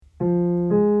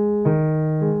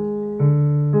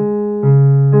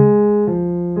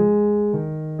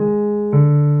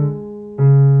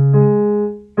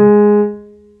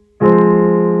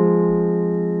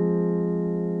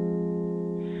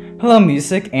Hello,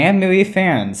 music and movie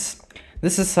fans.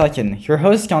 This is Sachin, your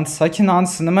host on Sachin on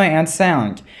Cinema and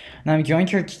Sound, and I'm joined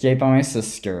here today by my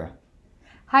sister.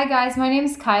 Hi guys, my name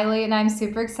is Kylie and I'm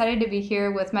super excited to be here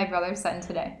with my brother Sutton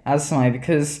today. As am I,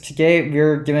 because today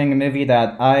we're doing a movie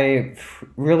that I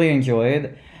really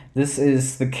enjoyed. This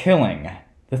is The Killing,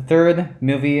 the third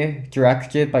movie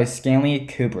directed by Stanley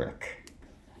Kubrick.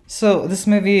 So this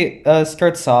movie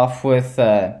starts off with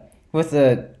a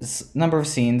number of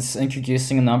scenes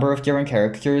introducing a number of different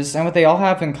characters, and what they all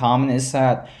have in common is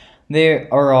that they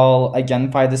are all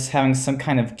identified as having some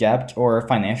kind of debt or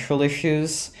financial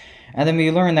issues. And then we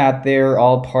learn that they're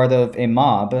all part of a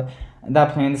mob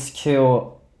that plans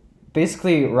to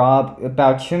basically rob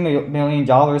about $2 million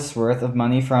worth of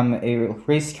money from a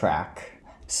racetrack.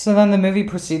 So then the movie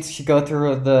proceeds to go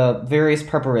through the various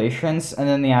preparations and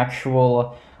then the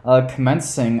actual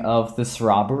commencing of this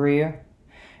robbery.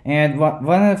 And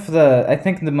one of I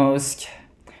think the most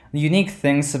unique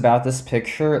things about this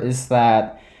picture is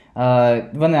that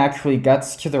when it actually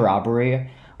gets to the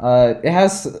robbery, it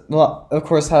has, of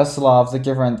course, has a lot of the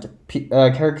different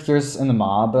characters in the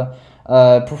mob,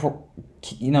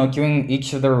 doing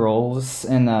each of their roles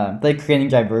and like creating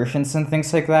diversions and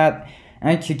things like that.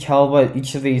 And to tell what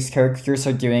each of these characters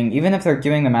are doing, even if they're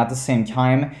doing them at the same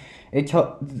time,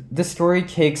 the story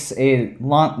takes a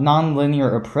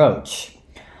non-linear approach.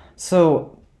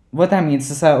 So what that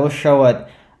means is that it will show what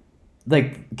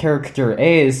like character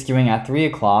A is doing at 3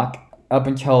 o'clock up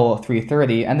until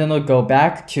 3:30, and then it'll go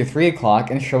back to 3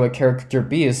 o'clock and show what character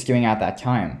B is doing at that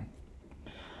time.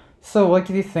 So what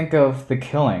did you think of The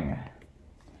Killing?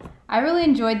 I really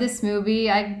enjoyed this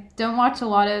movie. I don't watch a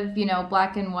lot of,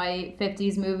 black and white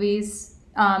 50s movies,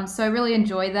 so I really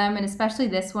enjoy them, and especially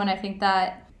this one. I think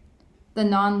that the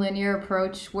non-linear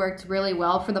approach worked really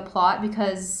well for the plot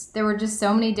because there were just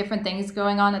so many different things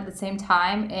going on at the same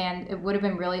time, and it would have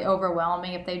been really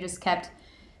overwhelming if they just kept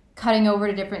cutting over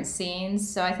to different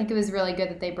scenes. So I think it was really good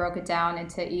that they broke it down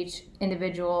into each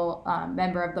individual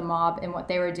member of the mob and what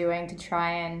they were doing to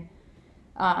try and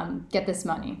get this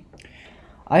money.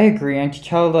 I agree, and to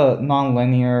support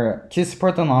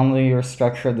the non-linear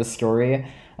structure of the story,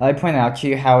 I point out to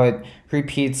you how it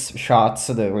repeats the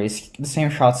same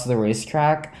shots of the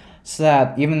racetrack, so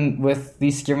that even with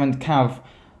these different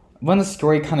when the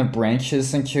story kind of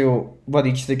branches into what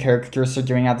each of the characters are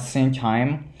doing at the same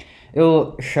time,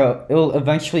 it'll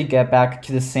eventually get back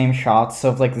to the same shots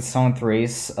of like the seventh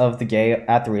race of the day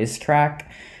at the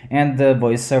racetrack, and the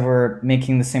voiceover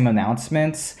making the same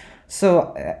announcements.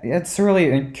 So it's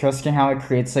really interesting how it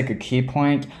creates like a key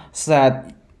point, so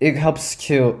that it helps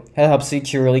you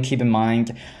to really keep in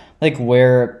mind like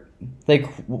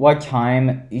what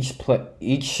time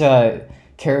each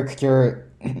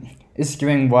character is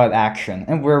doing what action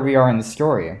and where we are in the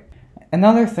story.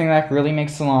 Another thing that really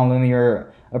makes the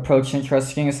non-linear approach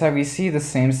interesting is that we see the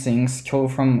same things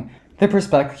told from the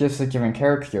perspectives of different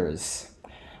characters.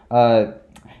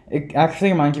 It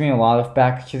actually reminded me a lot of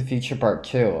Back to the Future Part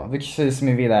 2, which is a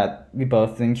movie that we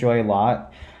both enjoy a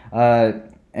lot.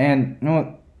 And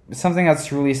something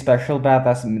that's really special about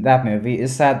that movie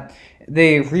is that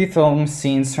they refilm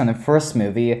scenes from the first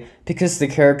movie because the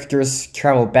characters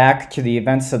travel back to the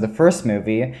events of the first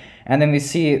movie, and then we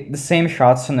see the same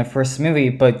shots from the first movie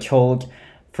but told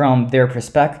from their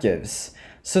perspectives.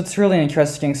 So it's really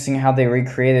interesting seeing how they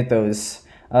recreated those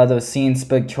scenes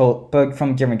but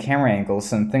from different camera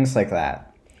angles and things like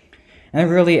that. And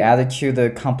it really added to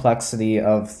the complexity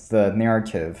of the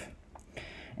narrative.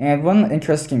 And one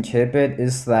interesting tidbit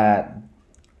is that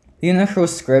the initial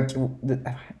script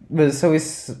was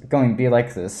always going to be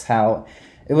like this, how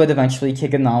it would eventually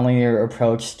take a nonlinear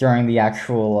approach during the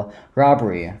actual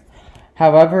robbery.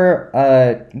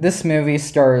 However, this movie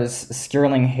stars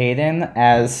Sterling Hayden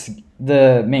as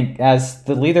the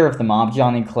leader of the mob,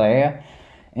 Johnny Clay,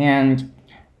 and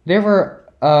there were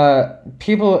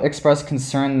people expressed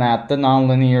concern that the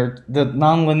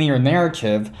nonlinear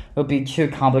narrative would be too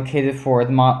complicated for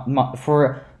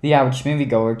the average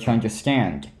moviegoer to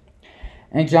understand.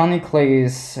 And Johnny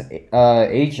Clay's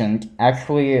agent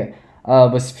actually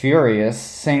was furious,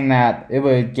 saying that it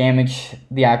would damage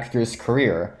the actor's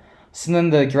career. So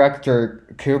then the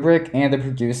director Kubrick and the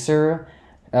producer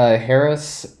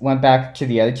Harris went back to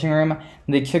the editing room,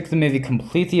 and they took the movie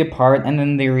completely apart, and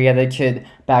then they re-edited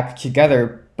back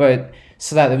together, but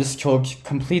so that it was told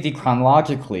completely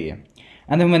chronologically.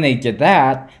 And then when they did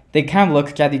that, they kind of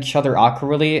looked at each other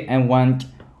awkwardly and went,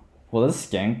 well, this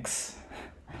stinks.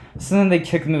 So then they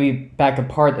took the movie back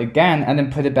apart again, and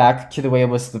then put it back to the way it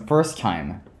was the first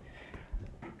time.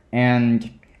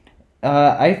 And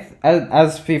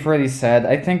as we've already said,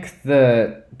 I think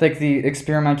the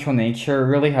experimental nature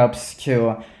really helps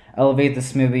to elevate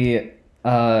this movie,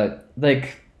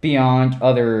 beyond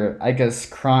other, I guess,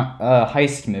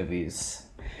 heist movies.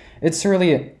 It's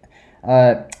really,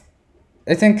 uh,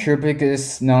 I think Kubrick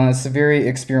is known as a very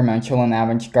experimental and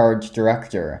avant-garde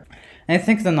director. And I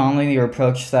think the nonlinear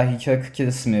approach that he took to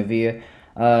this movie,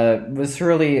 was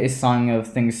really a sign of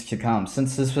things to come,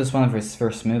 since this was one of his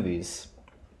first movies.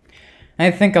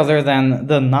 And I think other than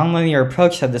the nonlinear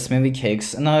approach that this movie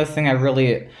takes, another thing that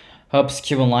really helps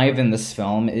keep alive in this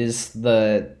film is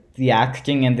the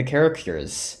acting and the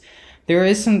characters. There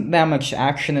isn't that much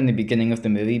action in the beginning of the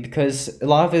movie because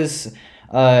uh,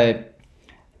 a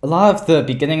lot of the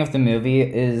beginning of the movie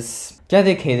is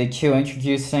dedicated to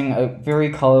introducing a very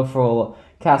colorful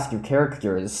cast of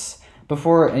characters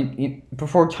before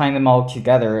tying them all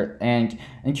together and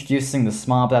introducing the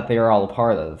mob that they are all a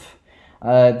part of.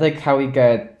 Like how we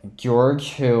get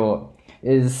George, who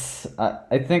is,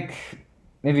 I think,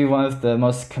 maybe one of the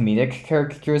most comedic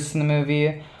characters in the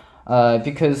movie,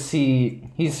 because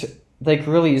he's like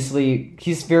really easily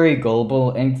he's very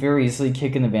gullible and very easily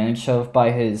taken advantage of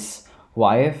by his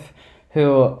wife,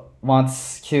 who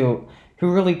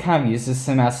really kind of uses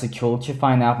him as a tool to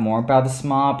find out more about this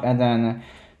mob, and then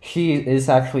she is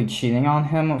actually cheating on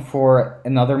him for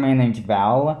another man named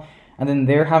Val, and then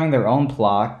they're having their own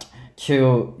plot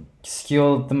to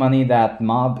steal the money that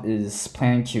mob is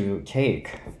planning to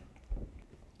take.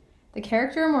 The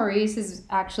character Maurice is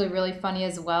actually really funny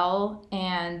as well,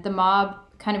 and the mob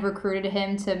kind of recruited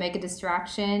him to make a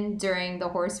distraction during the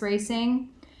horse racing.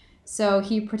 So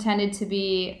he pretended to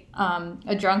be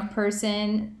a drunk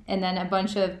person, and then a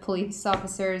bunch of police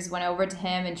officers went over to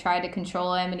him and tried to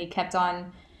control him, and he kept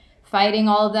on fighting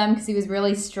all of them because he was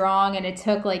really strong, and it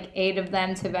took like 8 of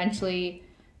them to eventually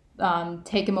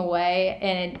take him away.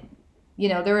 And,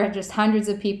 there were just hundreds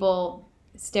of people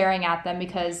staring at them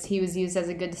because he was used as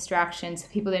a good distraction so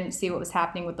people didn't see what was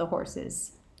happening with the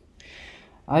horses.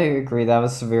 I agree, that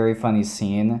was a very funny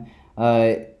scene.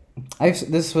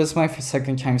 This was my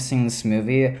second time seeing this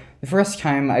movie. The first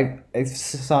time I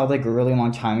saw it like a really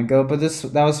long time ago, but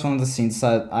that was one of the scenes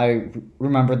that I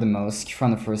remember the most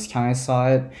from the first time I saw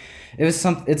it.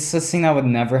 It's a scene that would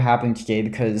never happen today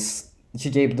because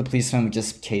today the policeman would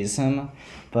just chase him,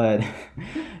 but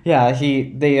yeah,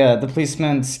 the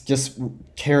policeman just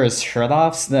tear his shirt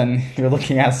off. So then you're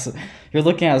looking at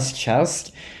his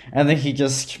chest, and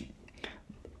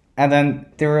then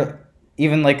there were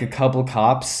even like a couple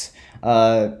cops,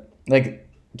 like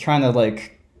trying to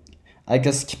I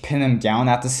guess pin him down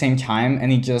at the same time,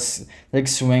 and he just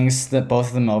swings both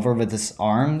of them over with his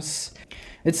arms.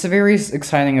 It's a very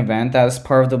exciting event that is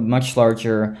part of the much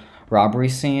larger robbery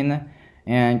scene,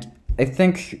 and I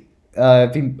think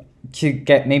to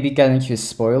get into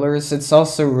spoilers, it's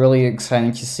also really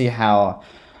exciting to see how,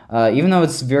 even though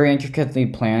it's very intricately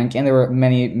planned and there were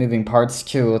many moving parts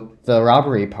to the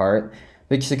robbery part,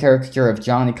 which the character of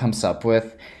Johnny comes up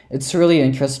with, it's really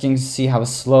interesting to see how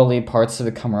slowly parts of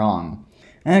it come wrong.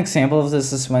 An example of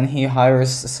this is when he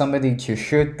hires somebody to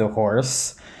shoot the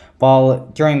horse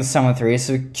during the 7th race,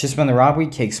 which is when the robbery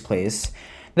takes place.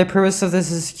 The purpose of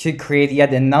this is to create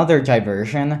yet another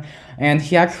diversion, and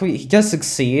he does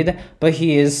succeed, but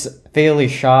he is fatally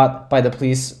shot by the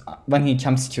police when he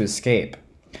attempts to escape.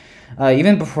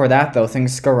 Even before that, though,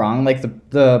 things go wrong. Like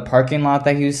the parking lot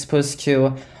that he was supposed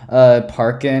to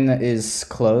park in is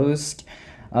closed,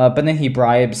 but then he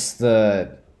bribes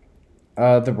the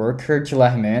worker to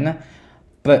let him in.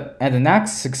 And then that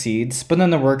succeeds, but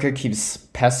then the worker keeps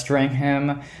pestering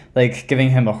him, giving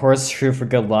him a horseshoe for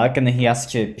good luck, and then he has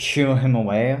to shoo him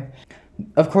away.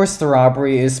 Of course, the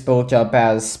robbery is built up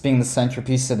as being the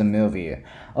centerpiece of the movie.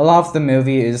 A lot of the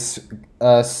movie is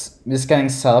getting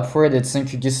set up for it. It's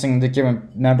introducing the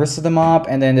different members of the mob,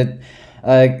 and then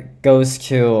it goes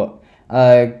to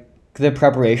the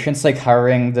preparations, like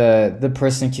hiring the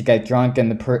person to get drunk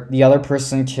and the other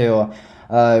person to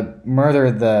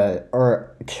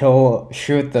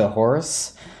shoot the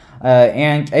horse.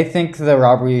 And I think the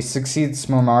robbery succeeds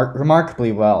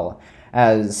remarkably well,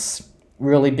 as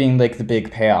really being the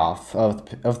big payoff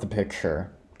of the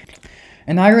picture.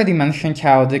 And I already mentioned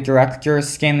how the director,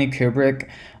 Stanley Kubrick,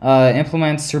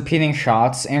 implements repeating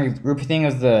shots and repeating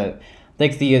of the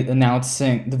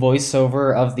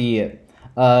voiceover of the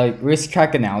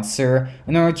racetrack announcer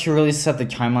in order to really set the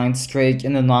timeline straight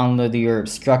in the non-linear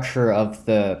structure of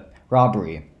the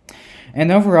robbery.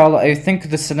 And overall, I think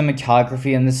the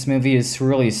cinematography in this movie is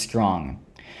really strong.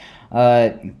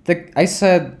 I think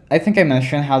I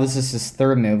mentioned how this is his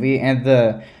third movie,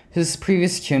 and his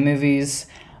previous 2 movies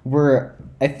were,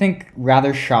 I think,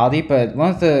 rather shoddy, but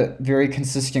one of the very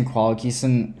consistent qualities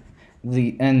in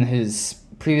his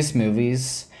previous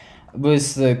movies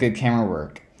was the good camera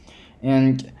work.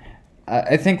 And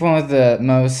I think one of the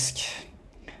most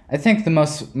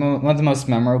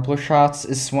memorable shots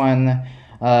is when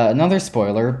another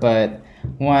spoiler, but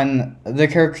when the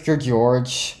character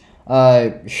George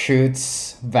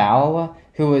shoots Val,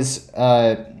 who was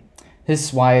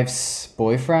his wife's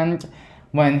boyfriend,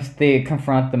 when they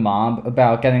confront the mob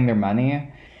about getting their money,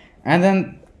 and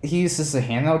then he uses a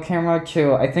handheld camera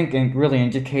to, I think, really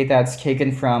indicate that it's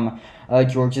taken from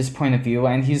George's point of view,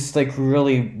 and he's like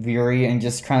really weary and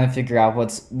just trying to figure out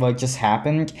what just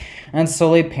happened, and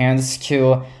slowly pans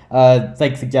to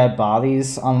like the dead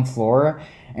bodies on the floor,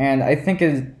 and I think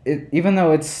it even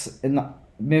though it's a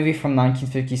movie from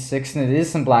 1956 and it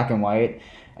is in black and white,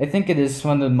 I think it is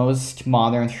one of the most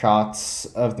modern shots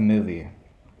of the movie.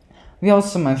 We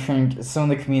also mentioned some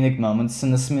of the comedic moments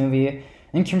in this movie.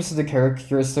 In terms of the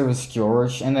characters, there was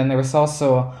George, and then there was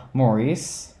also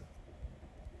Maurice.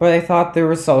 But I thought there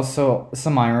was also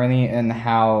some irony in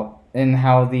how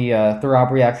the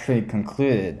robbery actually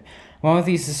concluded. One of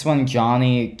these is when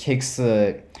Johnny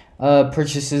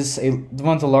purchases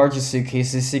one of the largest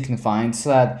suitcases he can find so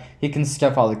that he can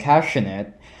stuff all the cash in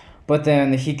it. But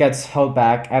then he gets held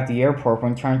back at the airport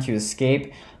when trying to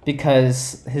escape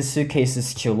because his suitcase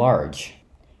is too large.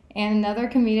 And another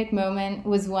comedic moment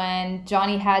was when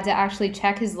Johnny had to actually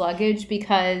check his luggage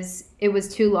because it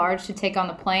was too large to take on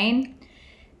the plane.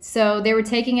 So they were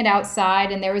taking it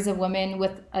outside, and there was a woman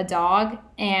with a dog,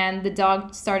 and the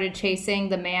dog started chasing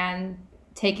the man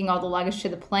taking all the luggage to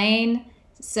the plane.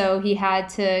 So he had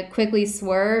to quickly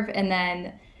swerve, and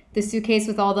then the suitcase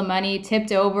with all the money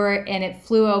tipped over, and it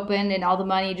flew open, and all the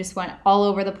money just went all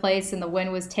over the place, and the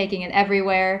wind was taking it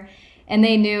everywhere. And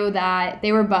they knew that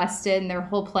they were busted and their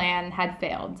whole plan had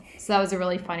failed. So that was a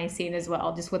really funny scene as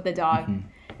well, just with the dog. Mhm.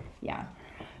 Yeah.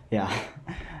 Yeah.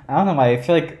 I don't know why. I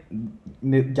feel like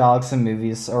dogs in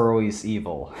movies are always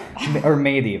evil, or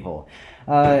made evil.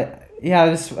 Yeah,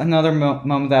 just another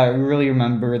moment that I really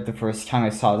remembered the first time I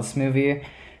saw this movie.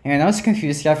 And I was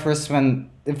confused at first when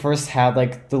it first had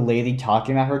like the lady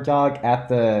talking about her dog at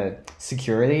the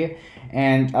security.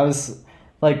 And I was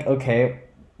like, okay,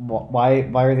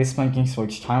 why are they spending so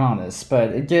much time on this?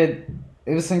 But it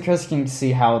was interesting to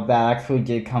see how that actually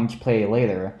did come to play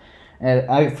later. And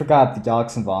I forgot the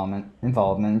dog's involvement.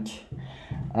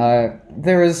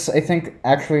 There was, I think,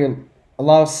 actually a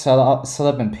lot of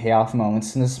setup and payoff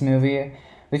moments in this movie,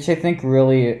 which I think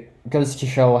really goes to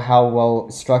show how well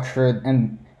structured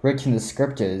and written the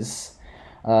script is.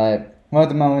 One of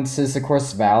the moments is, of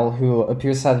course, Val, who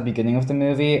appears at the beginning of the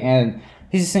movie, and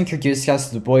he's introduced as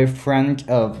the boyfriend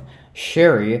of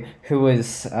Sherry, who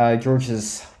is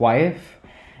George's wife,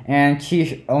 and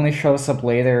he only shows up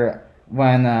later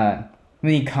when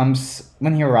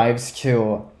he arrives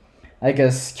to, I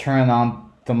guess, turn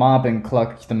on the mob and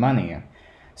collect the money.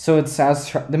 So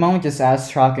the moment is as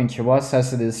shocking to us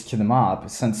as it is to the mob,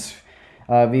 since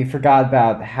we forgot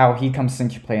about how he comes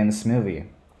into play in this movie.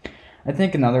 I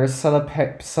think another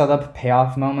setup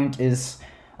payoff moment is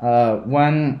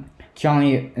when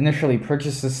Johnny initially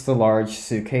purchases the large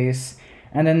suitcase,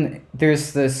 and then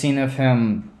there's the scene of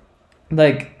him,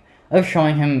 of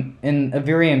showing him in a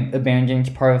very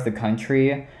abandoned part of the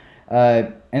country,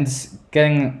 and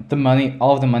getting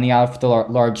all of the money out of the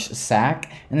large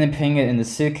sack, and then putting it in the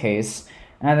suitcase,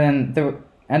 and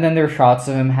then there are shots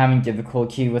of him having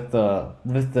difficulty with the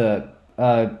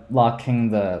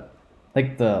locking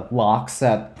the locks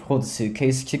that hold the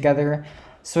suitcase together.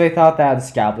 So I thought that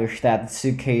established that the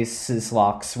suitcase's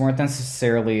locks weren't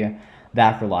necessarily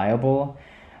that reliable.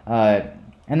 And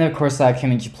then of course that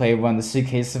came into play when the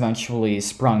suitcase eventually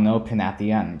sprung open at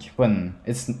the end, when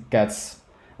it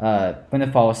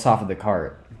falls off of the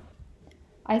cart.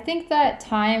 I think that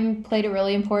time played a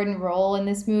really important role in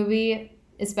this movie,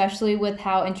 especially with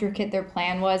how intricate their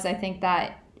plan was. I think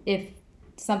that if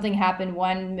something happened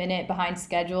 1 minute behind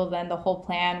schedule, then the whole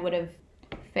plan would have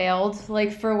failed.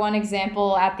 Like, for one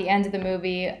example, at the end of the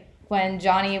movie, when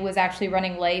Johnny was actually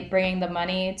running late bringing the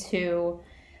money to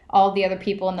all the other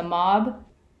people in the mob,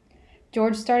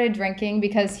 George started drinking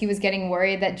because he was getting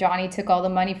worried that Johnny took all the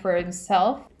money for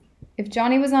himself. If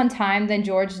Johnny was on time, then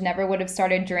George never would have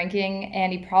started drinking,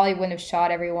 and he probably wouldn't have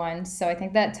shot everyone. So I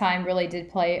think that time really did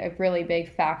play a really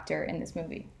big factor in this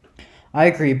movie. I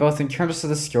agree, both in terms of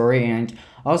the story and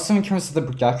also in terms of the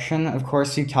production. Of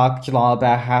course, you talked a lot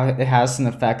about how it has an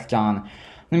effect on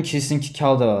them choosing to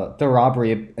tell the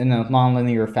robbery in a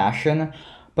non-linear fashion,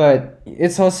 but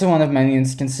it's also one of many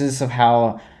instances of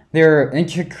how Their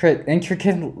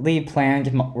intricately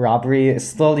planned robbery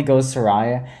slowly goes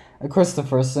awry. Of course, the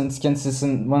first instance is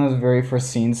in one of the very first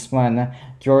scenes when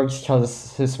George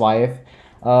tells his wife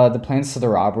the plans for the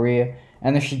robbery,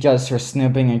 and then she does her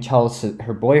snooping and tells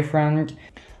her boyfriend.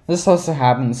 This also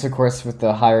happens, of course, with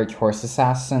the hired horse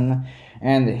assassin,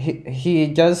 and he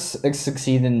does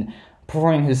succeed in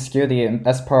performing his duty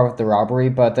as part of the robbery,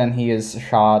 but then he is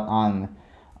shot on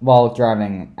while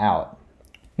driving out.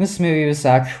 This movie was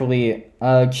actually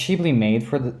cheaply made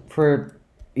for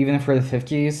even for the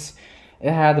 50s.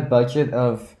 It had a budget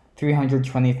of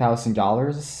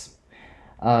 $320,000.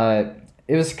 Uh,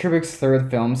 it was Kubrick's third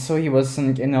film, so he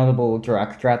wasn't a notable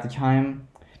director at the time.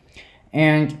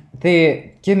 And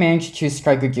they did manage to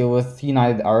strike a deal with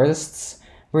United Artists,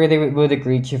 where they would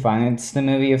agree to finance the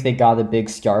movie if they got a big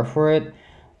star for it.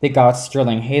 They got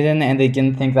Sterling Hayden, and they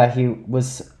didn't think that he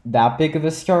was that big of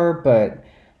a star, but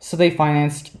so they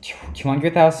financed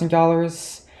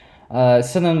 $200,000.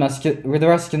 So then the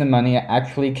rest of the money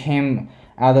actually came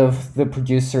out of the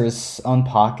producer's own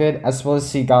pocket, as well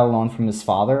as he got a loan from his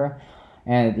father.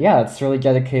 And yeah, it's really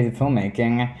dedicated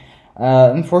filmmaking.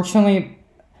 Unfortunately,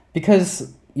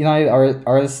 because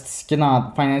Artists did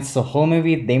not finance the whole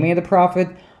movie, they made a profit,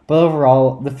 but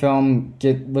overall, the film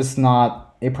was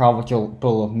not a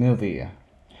profitable movie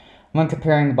when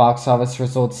comparing the box office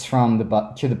results from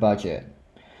to the budget.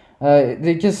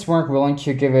 They just weren't willing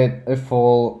to give it a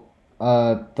full,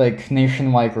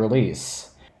 nationwide release.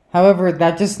 However,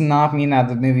 that does not mean that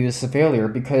the movie was a failure,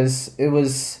 because it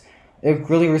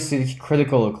really received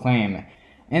critical acclaim.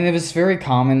 And it was very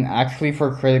common, actually,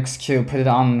 for critics to put it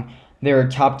on their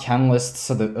top 10 lists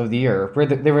of the year, where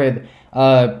they would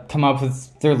come up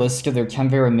with their list of their 10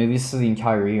 favorite movies of the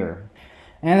entire year.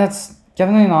 And that's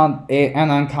definitely not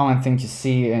an uncommon thing to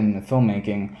see in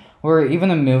filmmaking, where even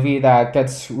a movie that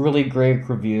gets really great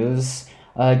reviews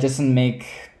doesn't make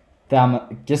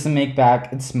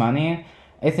back its money.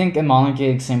 I think a modern day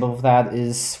example of that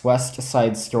is West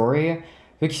Side Story,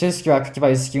 which is directed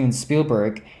by Steven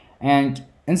Spielberg, and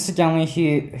incidentally,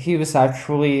 he was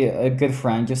actually a good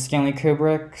friend of Stanley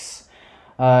Kubrick's.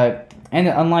 And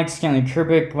unlike Stanley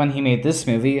Kubrick when he made this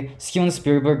movie, Steven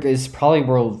Spielberg is probably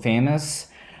world famous,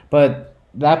 but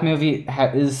that movie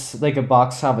is like a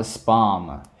box office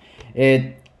bomb.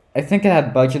 I think it had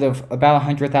a budget of about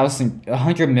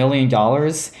 $100 million,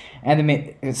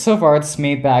 and so far it's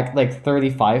made back like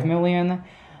 35 million.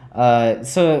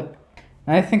 So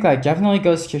I think that definitely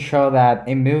goes to show that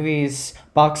a movie's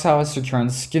box office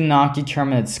returns do not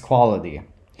determine its quality.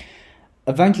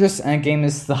 Avengers Endgame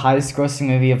is the highest grossing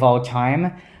movie of all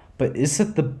time, but is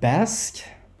it the best?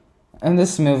 And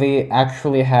this movie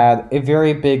actually had a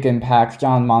very big impact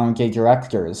on modern day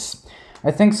directors. I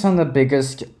think some of the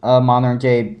biggest modern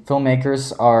day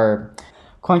filmmakers are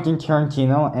Quentin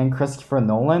Tarantino and Christopher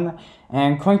Nolan.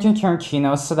 And Quentin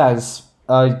Tarantino said that his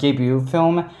debut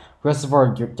film,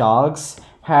 Reservoir Dogs,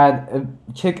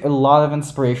 took a lot of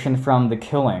inspiration from The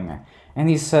Killing. And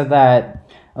he said that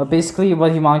basically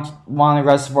what he wanted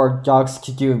Reservoir Dogs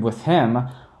to do with him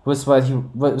was what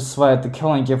The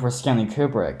Killing did for Stanley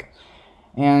Kubrick.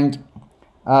 And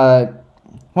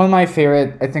one of my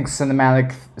favorite, I think,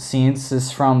 cinematic scenes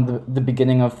is from the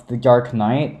beginning of The Dark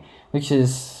Knight, which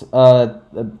is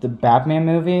the Batman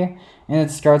movie, and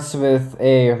it starts with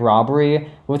a robbery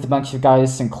with a bunch of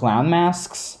guys in clown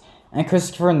masks. And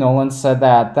Christopher Nolan said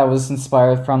that was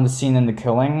inspired from the scene in The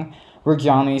Killing, where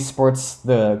Johnny dons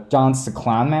the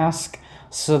clown mask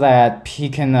so that he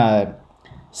can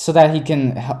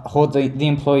hold the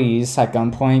employees at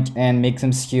gunpoint and make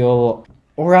them steal,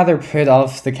 or rather put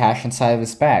off the cash inside of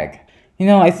his bag.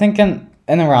 I think an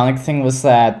ironic thing was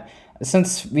that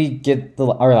since we did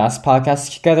our last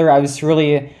podcast together, I was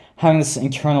really having this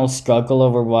internal struggle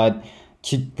over what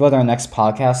our next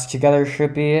podcast together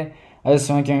should be. I was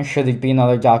wondering, should it be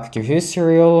another Doctor Who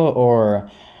serial, or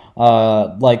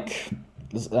a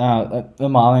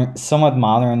somewhat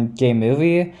modern gay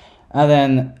movie? And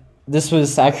then this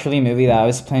was actually a movie that I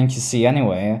was planning to see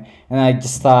anyway, and I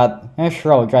just thought,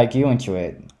 sure, I'll drag you into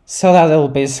it. So that it'll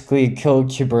basically kill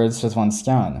two birds with one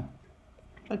stone.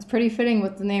 That's pretty fitting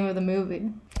with the name of the movie.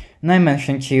 And I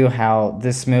mentioned to you how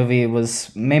this movie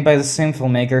was made by the same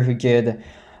filmmaker who did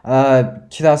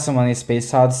 2001: A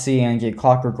Space Odyssey and did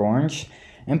Clockwork Orange.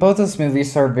 And both those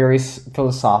movies are very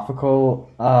philosophical,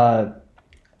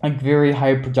 very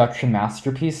high production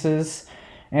masterpieces.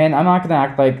 And I'm not gonna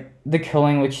act like The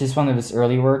Killing, which is one of his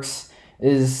early works,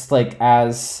 is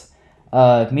as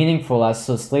meaningful as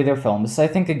those later films. I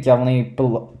think it definitely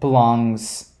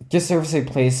deserves a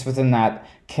place within that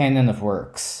canon of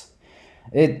works.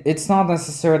 It's not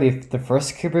necessarily the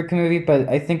first Kubrick movie, but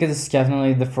I think it is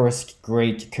definitely the first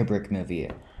great Kubrick movie.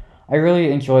 I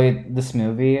really enjoyed this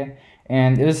movie,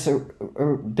 and it was a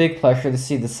big pleasure to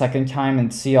see the second time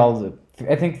and see all the,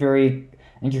 I think, very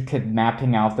intricate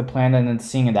mapping out the plan and then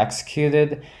seeing it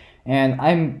executed. And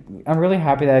I'm really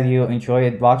happy that you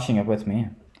enjoyed watching it with me.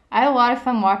 I had a lot of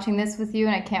fun watching this with you,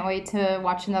 and I can't wait to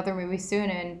watch another movie soon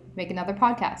and make another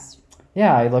podcast.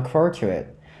 Yeah, I look forward to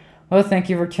it. Well, thank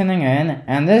you for tuning in,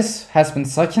 and this has been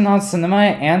Such an Odd Cinema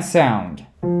and Sound.